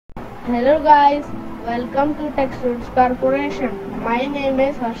Hello guys, welcome to Techsodes Corporation. My name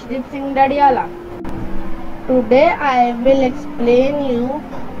is Harshdeep Singh Dadiala. Today I will explain you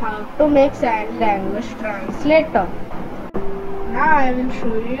how to make sign language translator. Now I will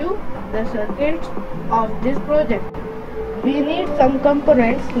show you the circuits of this project. We need some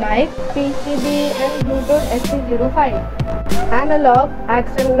components like PCB and Bluetooth HC05, analog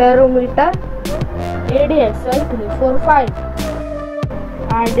accelerometer, ADXL345.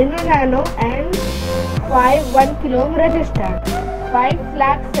 Arduino nano and 5 1 kilo ohm resistor, 5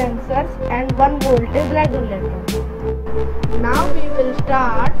 flux sensors and 1 voltage regulator. Now we will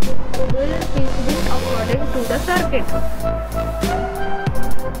start build PCB according to the circuit.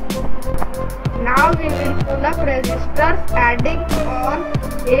 Now we will pull up resistors adding on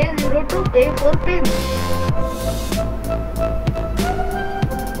A0 to A4 pins.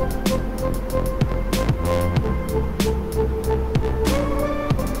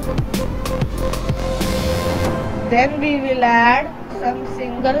 Then we will add some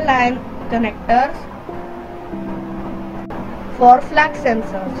single line connectors for flux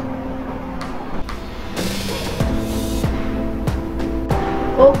sensors.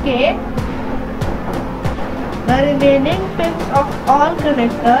 Okay. The remaining pins of all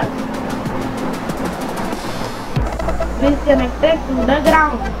connectors will connect it to the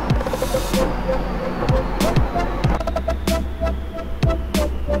ground.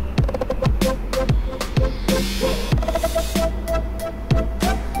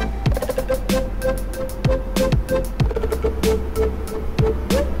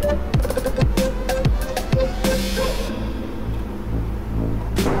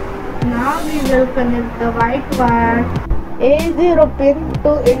 Now we will connect the white wire A0 pin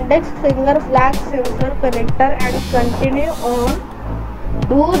to index finger flux sensor connector and continue on.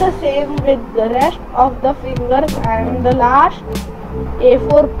 Do the same with the rest of the fingers and the last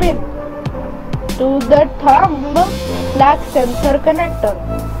A4 pin to the thumb flux sensor connector.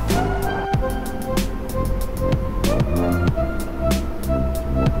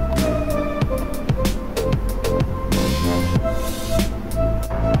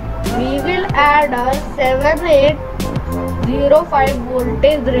 We will add a 7805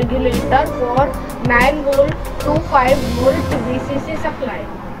 voltage regulator for 9 volt to 5 volt VCC supply.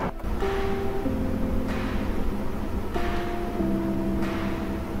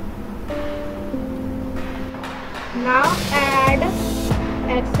 Now add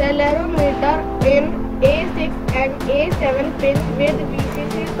accelerometer in A6 and A7 pins with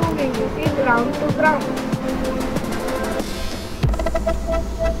VCC to VCC, ground to ground.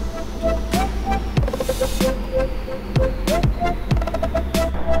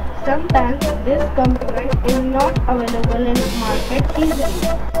 Sometimes this component is not available in market easily,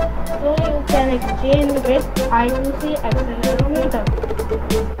 so you can exchange with I2C accelerometer.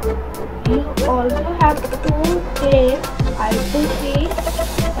 You also have to change I2C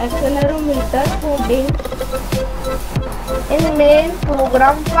accelerometer coding in main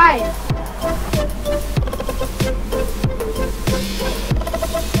program file.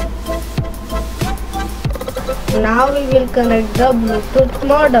 Now we will connect the Bluetooth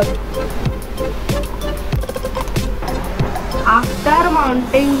modem. After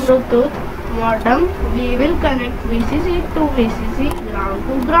mounting Bluetooth modem, we will connect VCC to VCC, ground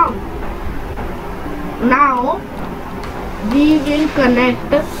to ground. Now we will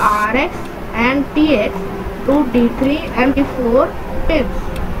connect RX and TX to D3 and D4 pins.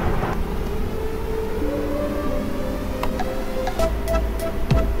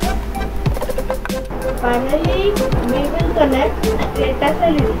 Finally, we will connect status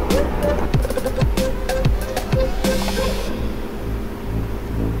LED.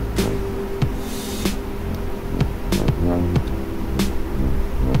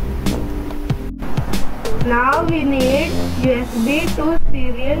 Now we need USB to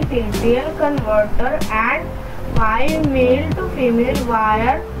serial TTL converter and 5 male to female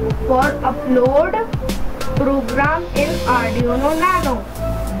wire for upload program in Arduino Nano.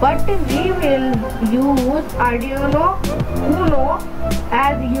 But we will use Arduino Uno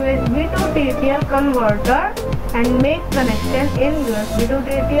as USB to TTL converter and make connection in USB to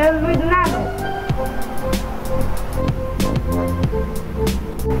TTL with Nano.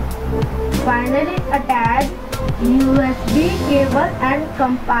 Finally attach USB cable and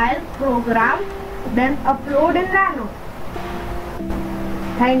compile program, then upload in Nano.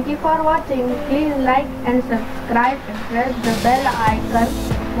 Thank you for watching. Please like and subscribe and press the bell icon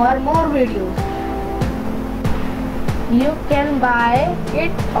for more videos. You can buy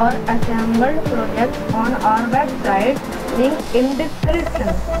it or assembled project on our website, link in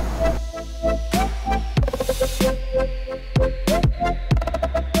description.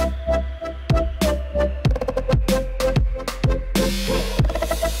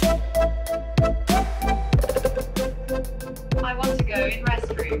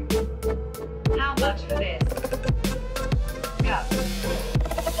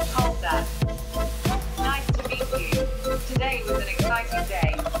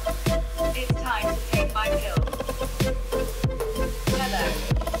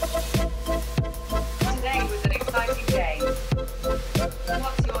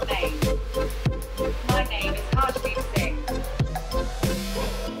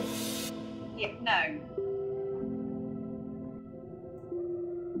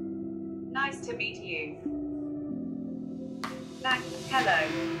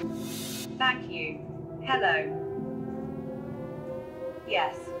 Thank you. Hello.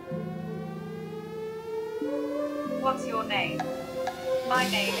 Yes. What's your name? My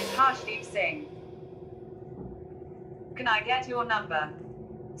name is Harshdeep Singh. Can I get your number?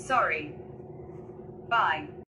 Sorry. Bye.